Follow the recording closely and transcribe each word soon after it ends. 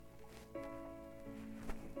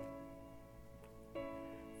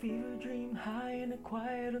Fever dream high in the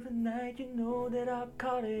quiet of the night, you know that I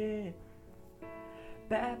caught it.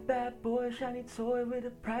 Bad, bad boy, shiny toy with a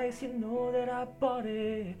price, you know that I bought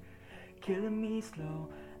it. Killing me slow,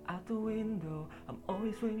 out the window, I'm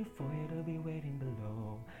always waiting for you to be waiting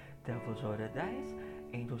below. Devils roll the dice,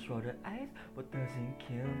 angels roll the eyes. What doesn't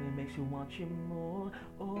kill me makes you want you more.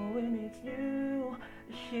 Oh, and it's you,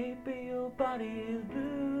 the shape of your body is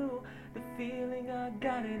blue. The feeling I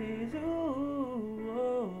got it is ooh,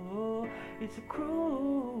 oh, oh. It's a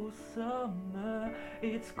cruel summer,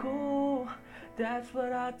 it's cool. That's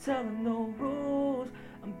what I tell them, no rules.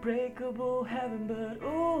 Unbreakable heaven, but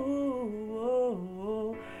ooh, oh,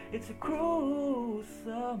 oh. It's a cruel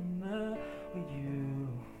summer with you.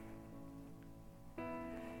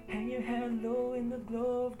 Hang your head low in the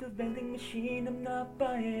glow of the vending machine, I'm not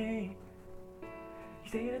buying.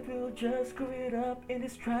 You say that we'll just screw it up in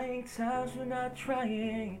these trying times, we're not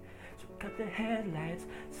trying. So cut the headlights,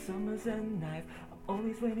 summer's a knife. I'm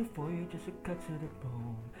always waiting for you just to cut to the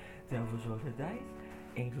bone. Devils roll the dice,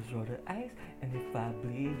 angels roll the ice. And if I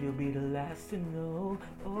bleed, you'll be the last to know.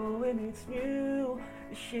 Oh, and it's new,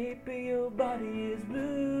 the shape of your body is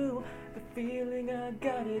blue. The feeling I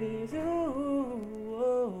got it is ooh,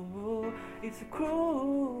 oh, oh. It's a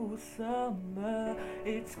cruel summer,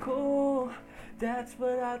 it's cool. That's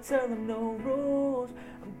what I tell them, no rules.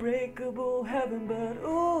 Unbreakable heaven, but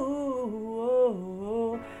ooh, oh,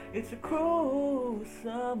 oh. It's a cruel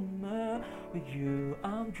summer with you.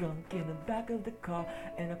 I'm drunk in the back of the car,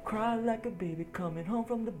 and I cry like a baby coming home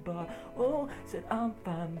from the bar. Oh, said I'm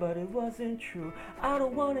fine, but it wasn't true. I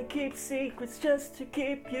don't wanna keep secrets just to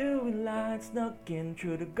keep you in line. Snuck in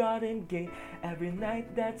through the garden gate every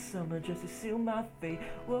night that summer just to seal my fate.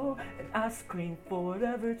 Whoa, and I scream for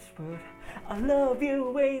whatever it's worth. I love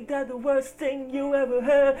you, ain't that the worst thing you ever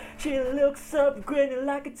heard? She looks up grinning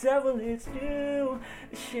like a devil, it's you.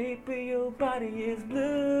 The shape of your body is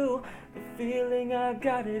blue. The feeling I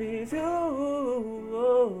got it is ooh, oh,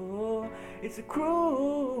 oh. It's a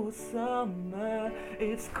cruel summer,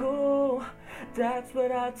 it's cool. That's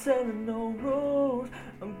what I tell them, no rules.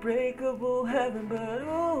 Unbreakable heaven, but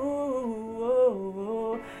ooh, oh,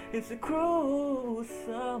 oh. It's a cruel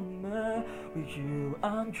summer with you.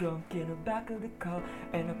 I'm drunk in the back of the car,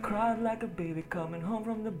 and I cried like a baby coming home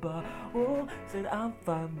from the bar. Oh, said I'm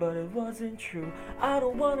fine, but it wasn't true. I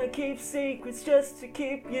don't wanna keep secrets just to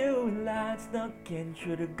keep you in line. Snuck in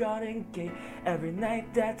through the garden gate every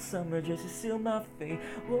night that summer just to seal my fate.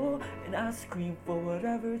 Oh, and I scream for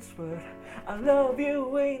whatever it's worth. I love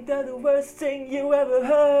you, ain't that the worst thing you ever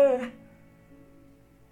heard?